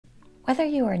Whether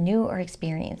you are new or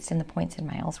experienced in the points and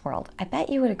miles world, I bet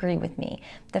you would agree with me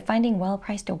that finding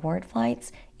well-priced award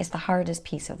flights is the hardest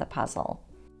piece of the puzzle.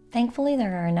 Thankfully,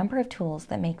 there are a number of tools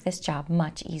that make this job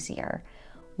much easier.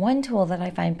 One tool that I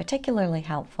find particularly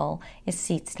helpful is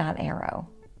Seats.Aero.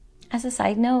 As a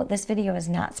side note, this video is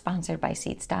not sponsored by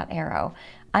Seats.Aero.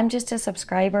 I'm just a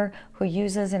subscriber who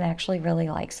uses and actually really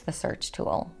likes the search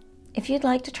tool. If you'd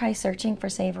like to try searching for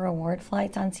Saver Award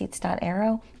flights on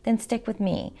Seats.Aero, then stick with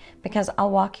me, because I'll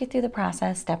walk you through the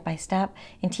process step by step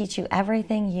and teach you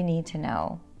everything you need to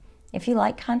know. If you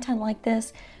like content like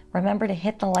this, remember to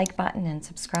hit the like button and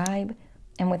subscribe.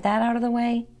 And with that out of the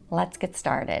way, let's get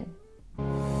started.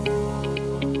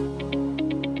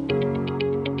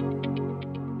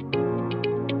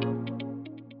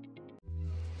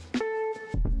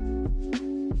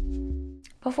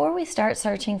 Before we start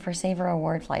searching for Saver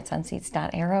Award flights on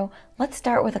Seats.Aero, let's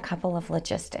start with a couple of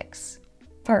logistics.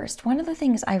 First, one of the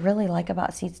things I really like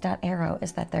about Seats.Aero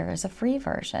is that there is a free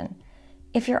version.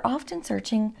 If you're often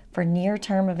searching for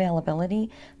near-term availability,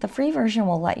 the free version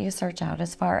will let you search out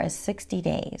as far as 60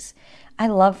 days. I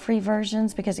love free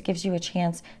versions because it gives you a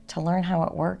chance to learn how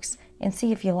it works and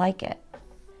see if you like it.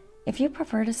 If you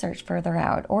prefer to search further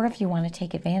out, or if you want to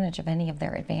take advantage of any of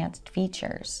their advanced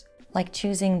features, like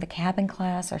choosing the cabin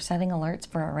class or setting alerts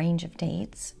for a range of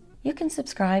dates, you can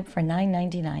subscribe for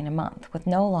 $9.99 a month with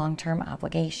no long-term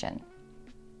obligation.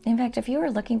 In fact, if you are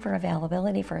looking for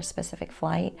availability for a specific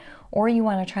flight, or you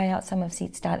want to try out some of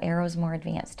Seats.Aero's more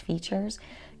advanced features,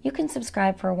 you can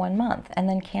subscribe for 1 month and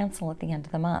then cancel at the end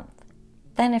of the month.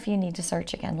 Then if you need to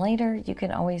search again later, you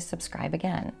can always subscribe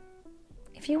again.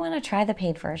 If you want to try the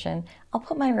paid version, I'll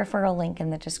put my referral link in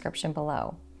the description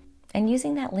below. And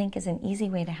using that link is an easy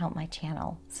way to help my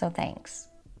channel, so thanks.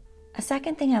 A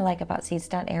second thing I like about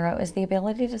Seats.Aero is the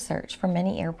ability to search for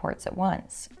many airports at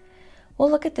once. We'll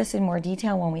look at this in more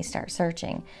detail when we start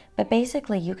searching, but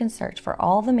basically you can search for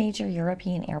all the major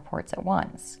European airports at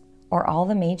once, or all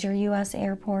the major US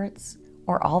airports,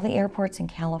 or all the airports in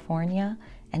California,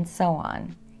 and so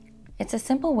on. It's a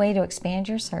simple way to expand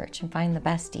your search and find the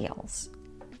best deals.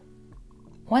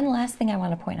 One last thing I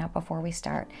want to point out before we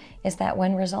start is that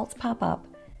when results pop up,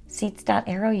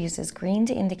 Seats.Aero uses green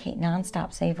to indicate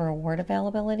non-stop Saver Award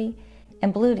availability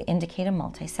and blue to indicate a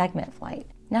multi-segment flight.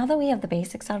 Now that we have the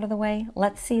basics out of the way,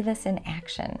 let's see this in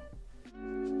action.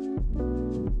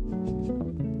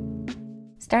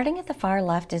 Starting at the far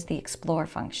left is the Explore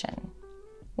function.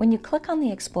 When you click on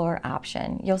the Explore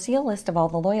option, you'll see a list of all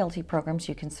the loyalty programs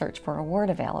you can search for award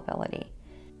availability.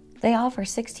 They offer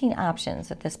 16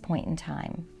 options at this point in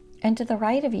time. And to the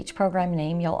right of each program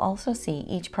name, you'll also see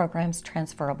each program's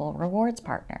transferable rewards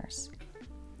partners.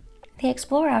 The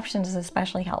Explore option is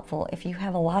especially helpful if you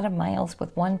have a lot of miles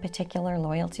with one particular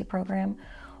loyalty program,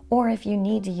 or if you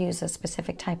need to use a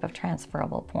specific type of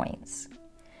transferable points.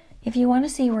 If you want to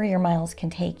see where your miles can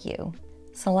take you,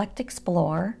 select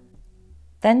Explore,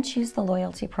 then choose the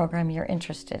loyalty program you're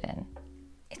interested in.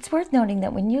 It's worth noting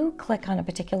that when you click on a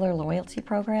particular loyalty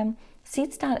program,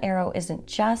 Seats.Aero isn't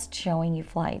just showing you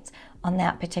flights on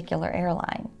that particular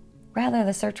airline. Rather,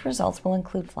 the search results will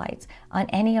include flights on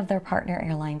any of their partner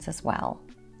airlines as well.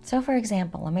 So for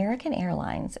example, American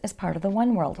Airlines is part of the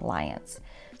Oneworld Alliance,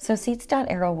 so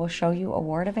Seats.Aero will show you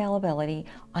award availability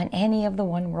on any of the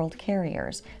Oneworld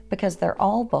carriers because they're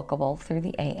all bookable through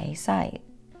the AA site.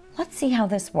 Let's see how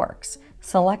this works.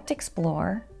 Select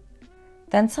Explore,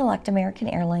 then select American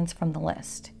Airlines from the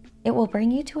list. It will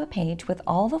bring you to a page with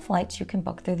all the flights you can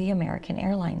book through the American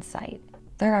Airlines site.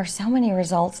 There are so many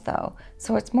results though,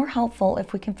 so it's more helpful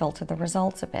if we can filter the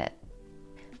results a bit.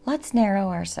 Let's narrow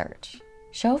our search.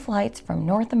 Show flights from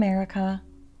North America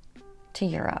to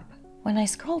Europe. When I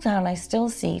scroll down, I still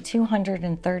see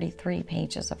 233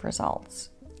 pages of results.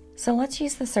 So let's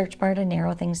use the search bar to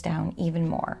narrow things down even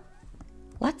more.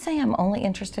 Let's say I'm only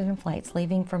interested in flights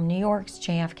leaving from New York's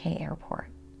JFK Airport.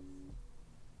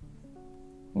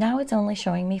 Now it's only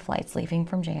showing me flights leaving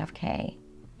from JFK.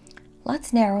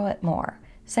 Let's narrow it more.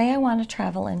 Say I want to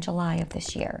travel in July of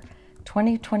this year,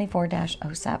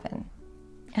 2024-07.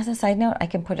 As a side note, I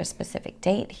can put a specific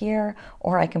date here,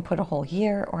 or I can put a whole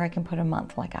year, or I can put a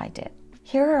month like I did.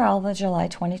 Here are all the July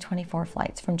 2024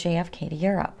 flights from JFK to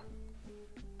Europe.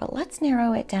 But let's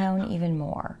narrow it down even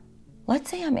more. Let's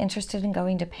say I'm interested in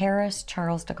going to Paris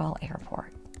Charles de Gaulle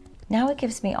Airport. Now it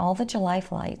gives me all the July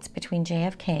flights between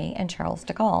JFK and Charles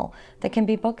de Gaulle that can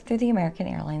be booked through the American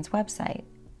Airlines website.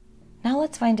 Now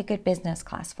let's find a good business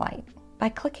class flight. By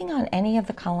clicking on any of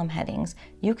the column headings,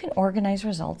 you can organize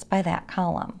results by that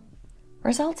column.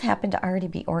 Results happen to already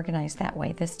be organized that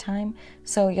way this time,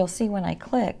 so you'll see when I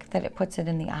click that it puts it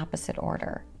in the opposite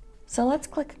order. So let's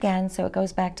click again so it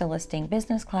goes back to listing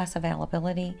business class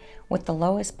availability with the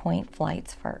lowest point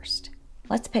flights first.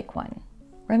 Let's pick one.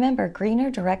 Remember, green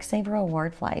are direct Saver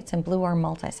Award flights and blue are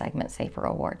multi-segment Saver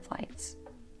Award flights.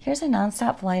 Here's a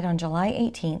nonstop flight on July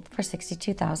 18th for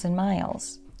 62,000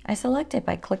 miles. I select it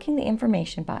by clicking the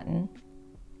information button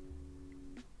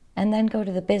and then go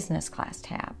to the business class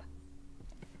tab.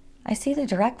 I see the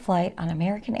direct flight on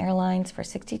American Airlines for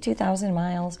 62,000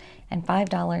 miles and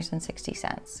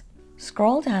 $5.60.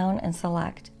 Scroll down and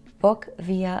select Book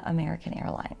via American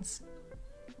Airlines.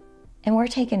 And we're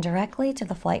taken directly to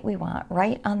the flight we want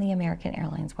right on the American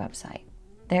Airlines website.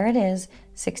 There it is,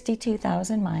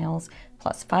 62,000 miles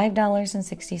plus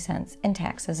 $5.60 in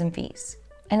taxes and fees.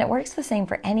 And it works the same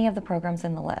for any of the programs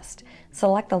in the list.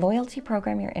 Select the loyalty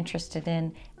program you're interested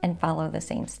in and follow the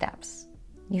same steps.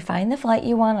 You find the flight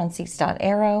you want on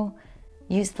Seats.Aero,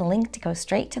 use the link to go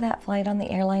straight to that flight on the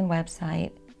airline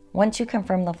website. Once you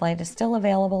confirm the flight is still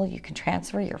available, you can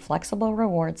transfer your flexible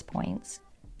rewards points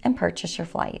and purchase your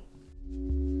flight.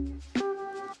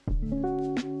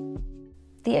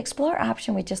 The Explore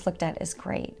option we just looked at is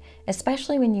great,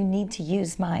 especially when you need to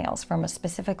use miles from a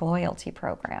specific loyalty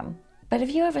program. But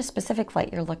if you have a specific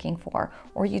flight you're looking for,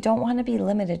 or you don't want to be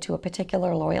limited to a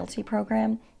particular loyalty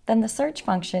program, then the search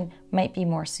function might be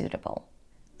more suitable.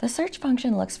 The search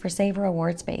function looks for Saver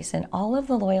Award space in all of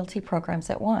the loyalty programs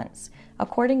at once,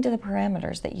 according to the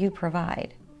parameters that you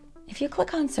provide. If you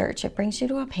click on search, it brings you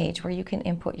to a page where you can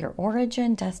input your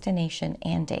origin, destination,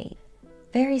 and date.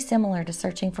 Very similar to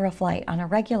searching for a flight on a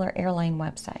regular airline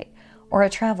website or a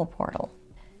travel portal.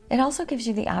 It also gives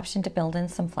you the option to build in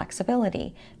some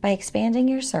flexibility by expanding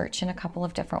your search in a couple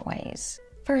of different ways.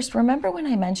 First, remember when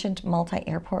I mentioned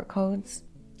multi-airport codes?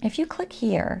 If you click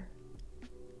here,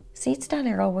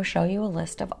 Seats.Aero will show you a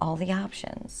list of all the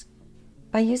options.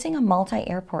 By using a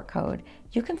multi-airport code,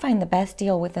 you can find the best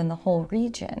deal within the whole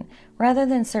region rather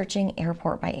than searching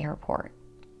airport by airport.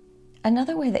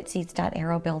 Another way that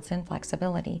Seats.Aero builds in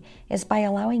flexibility is by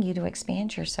allowing you to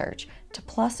expand your search to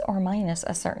plus or minus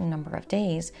a certain number of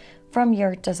days from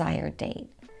your desired date.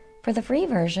 For the free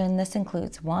version, this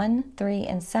includes 1, 3,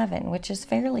 and 7, which is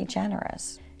fairly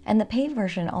generous. And the paid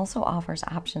version also offers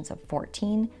options of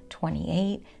 14,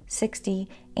 28, 60,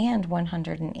 and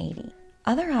 180.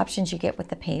 Other options you get with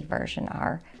the paid version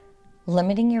are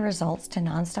limiting your results to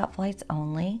nonstop flights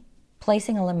only,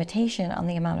 placing a limitation on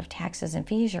the amount of taxes and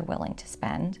fees you're willing to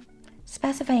spend,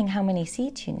 specifying how many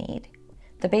seats you need.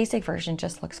 The basic version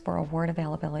just looks for award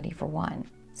availability for one,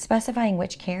 specifying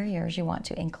which carriers you want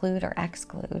to include or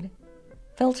exclude,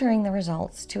 filtering the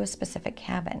results to a specific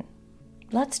cabin.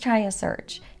 Let's try a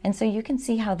search, and so you can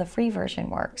see how the free version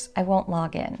works, I won't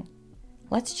log in.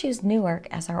 Let's choose Newark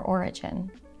as our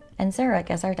origin and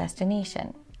Zurich as our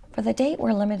destination. For the date,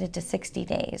 we're limited to 60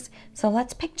 days, so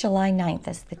let's pick July 9th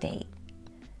as the date.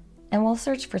 And we'll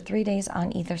search for 3 days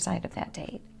on either side of that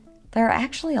date. There are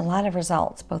actually a lot of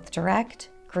results, both direct,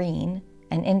 green,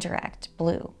 and indirect,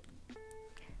 blue.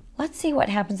 Let's see what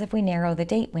happens if we narrow the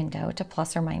date window to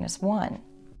plus or minus 1.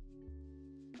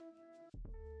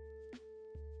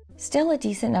 Still a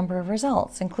decent number of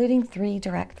results, including 3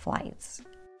 direct flights.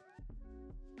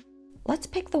 Let's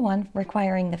pick the one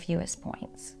requiring the fewest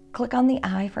points. Click on the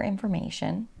I for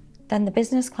information, then the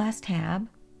business class tab,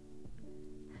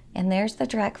 and there's the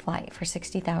direct flight for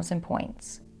 60,000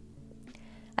 points.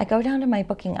 I go down to my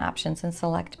booking options and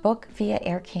select Book via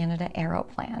Air Canada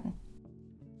Aeroplan.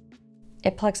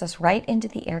 It plugs us right into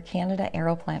the Air Canada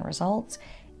Aeroplan results,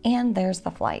 and there's the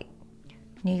flight.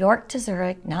 New York to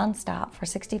Zurich non-stop for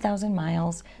 60,000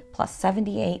 miles plus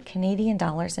 78 Canadian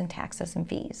dollars in taxes and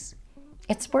fees.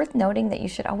 It's worth noting that you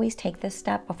should always take this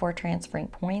step before transferring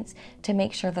points to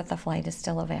make sure that the flight is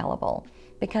still available,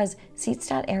 because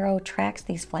Seats.Aero tracks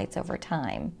these flights over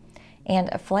time, and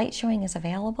a flight showing is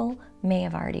available may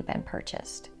have already been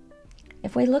purchased.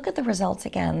 If we look at the results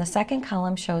again, the second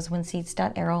column shows when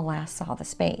Seats.Aero last saw the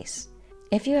space.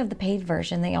 If you have the paid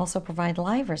version, they also provide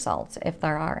live results if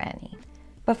there are any.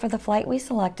 But for the flight we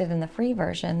selected in the free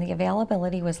version, the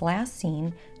availability was last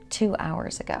seen 2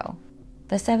 hours ago.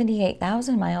 The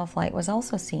 78,000 mile flight was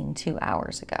also seen 2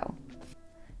 hours ago.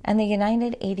 And the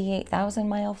United 88,000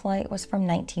 mile flight was from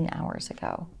 19 hours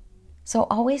ago. So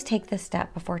always take this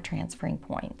step before transferring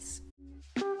points.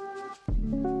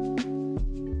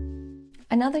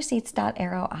 Another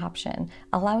Seats.Aero option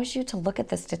allows you to look at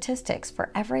the statistics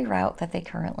for every route that they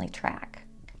currently track.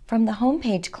 From the home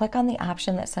page, click on the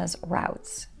option that says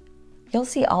Routes. You'll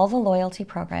see all the loyalty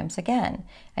programs again,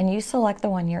 and you select the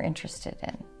one you're interested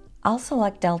in. I'll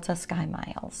select Delta Sky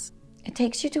Miles. It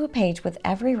takes you to a page with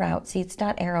every route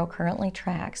Seats.Aero currently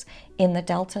tracks in the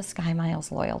Delta Sky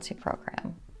Miles loyalty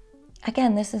program.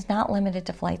 Again, this is not limited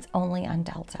to flights only on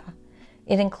Delta.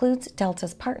 It includes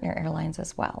Delta's partner airlines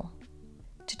as well.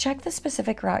 To check the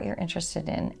specific route you're interested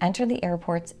in, enter the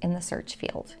airports in the search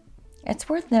field. It's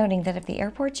worth noting that if the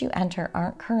airports you enter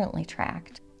aren't currently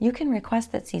tracked, you can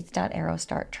request that Seats.Aero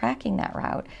start tracking that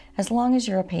route as long as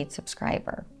you're a paid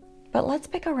subscriber. But let's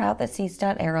pick a route that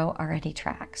Seats.Aero already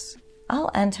tracks.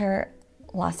 I'll enter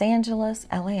Los Angeles,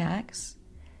 LAX,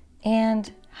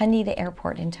 and Haneda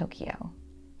Airport in Tokyo.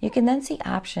 You can then see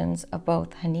options of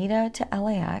both Haneda to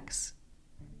LAX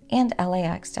and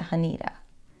LAX to Haneda.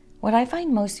 What I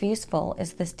find most useful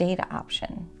is this data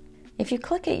option. If you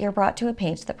click it, you're brought to a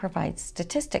page that provides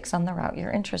statistics on the route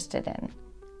you're interested in.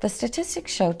 The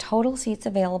statistics show total seats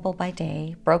available by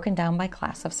day, broken down by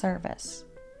class of service,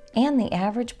 and the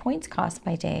average points cost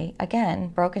by day, again,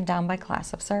 broken down by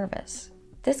class of service.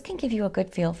 This can give you a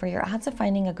good feel for your odds of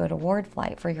finding a good award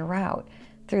flight for your route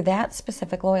through that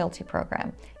specific loyalty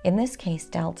program, in this case,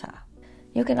 Delta.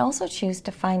 You can also choose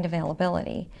to find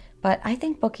availability, but I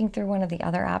think booking through one of the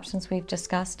other options we've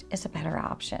discussed is a better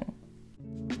option.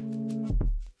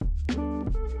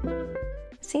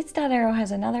 Seats.Aero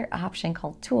has another option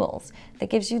called Tools that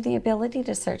gives you the ability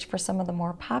to search for some of the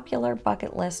more popular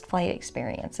bucket list flight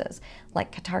experiences,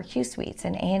 like Qatar QSuites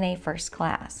and ANA First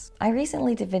Class. I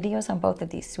recently did videos on both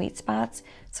of these sweet spots,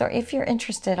 so if you're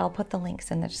interested, I'll put the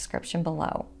links in the description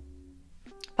below.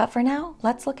 But for now,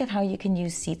 let's look at how you can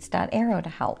use Seats.Aero to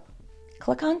help.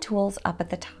 Click on Tools up at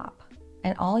the top,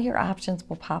 and all your options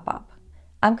will pop up.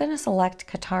 I'm going to select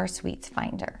Qatar Suites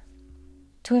Finder.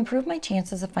 To improve my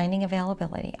chances of finding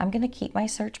availability, I'm going to keep my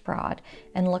search broad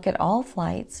and look at all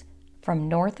flights from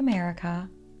North America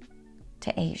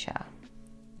to Asia.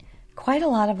 Quite a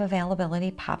lot of availability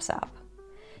pops up,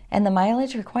 and the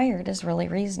mileage required is really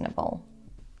reasonable.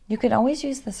 You can always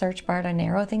use the search bar to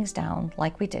narrow things down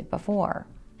like we did before.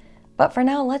 But for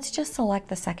now, let's just select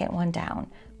the second one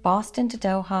down, Boston to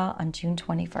Doha on June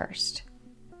 21st.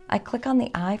 I click on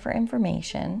the I for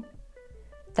information,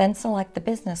 then select the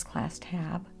Business Class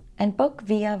tab, and book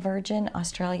via Virgin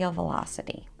Australia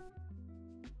Velocity.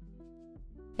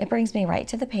 It brings me right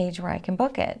to the page where I can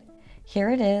book it. Here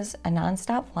it is, a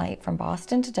non-stop flight from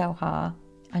Boston to Doha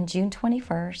on June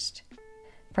 21st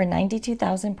for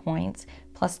 92,000 points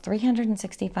plus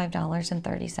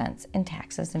 $365.30 in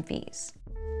taxes and fees.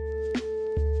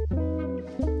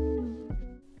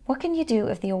 What can you do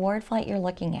if the award flight you're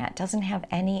looking at doesn't have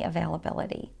any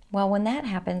availability? Well, when that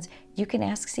happens, you can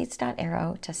ask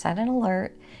Seats.Aero to set an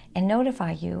alert and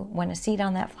notify you when a seat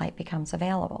on that flight becomes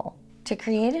available. To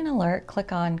create an alert,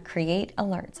 click on Create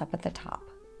Alerts up at the top.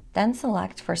 Then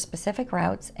select for specific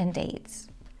routes and dates.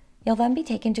 You'll then be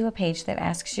taken to a page that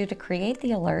asks you to create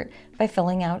the alert by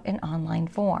filling out an online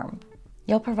form.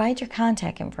 You'll provide your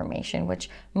contact information, which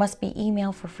must be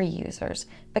email for free users,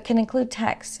 but can include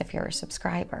text if you're a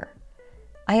subscriber.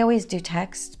 I always do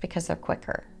text because they're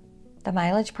quicker. The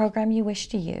mileage program you wish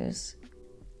to use,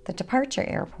 the departure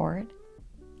airport,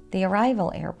 the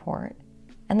arrival airport,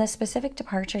 and the specific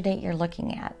departure date you're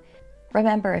looking at.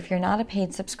 Remember, if you're not a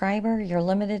paid subscriber, you're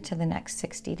limited to the next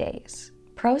 60 days.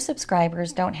 Pro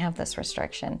subscribers don't have this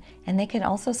restriction, and they can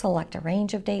also select a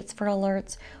range of dates for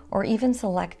alerts or even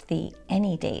select the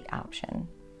Any Date option.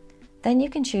 Then you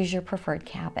can choose your preferred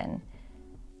cabin.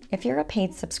 If you're a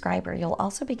paid subscriber, you'll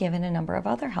also be given a number of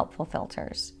other helpful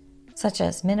filters, such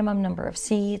as minimum number of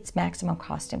seats, maximum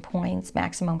cost in points,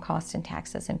 maximum cost in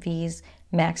taxes and fees,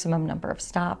 maximum number of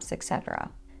stops, etc.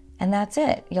 And that's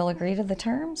it. You'll agree to the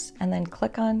terms and then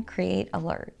click on Create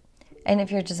Alert. And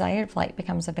if your desired flight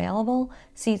becomes available,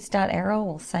 Seats.Aero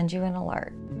will send you an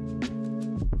alert.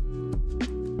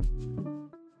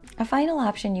 A final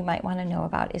option you might want to know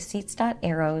about is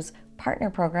Seats.Aero's partner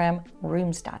program,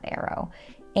 Rooms.Aero,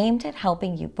 aimed at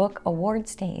helping you book award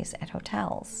stays at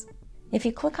hotels. If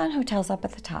you click on Hotels up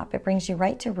at the top, it brings you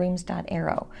right to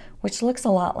Rooms.Aero, which looks a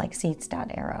lot like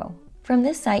Seats.Aero. From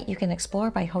this site, you can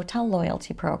explore by hotel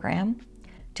loyalty program,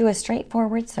 do a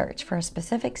straightforward search for a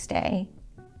specific stay,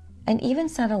 and even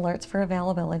set alerts for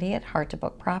availability at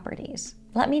hard-to-book properties.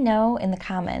 Let me know in the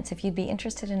comments if you'd be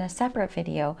interested in a separate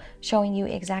video showing you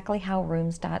exactly how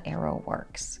Rooms.Aero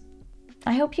works.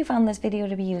 I hope you found this video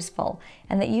to be useful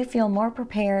and that you feel more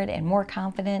prepared and more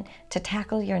confident to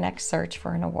tackle your next search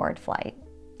for an award flight.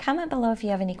 Comment below if you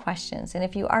have any questions, and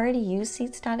if you already use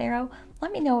Seats.Aero,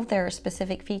 let me know if there are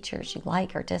specific features you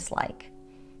like or dislike.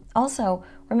 Also,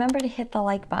 remember to hit the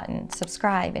like button,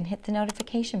 subscribe, and hit the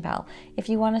notification bell if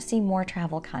you want to see more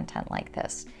travel content like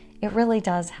this. It really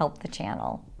does help the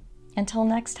channel. Until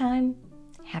next time,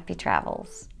 happy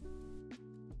travels.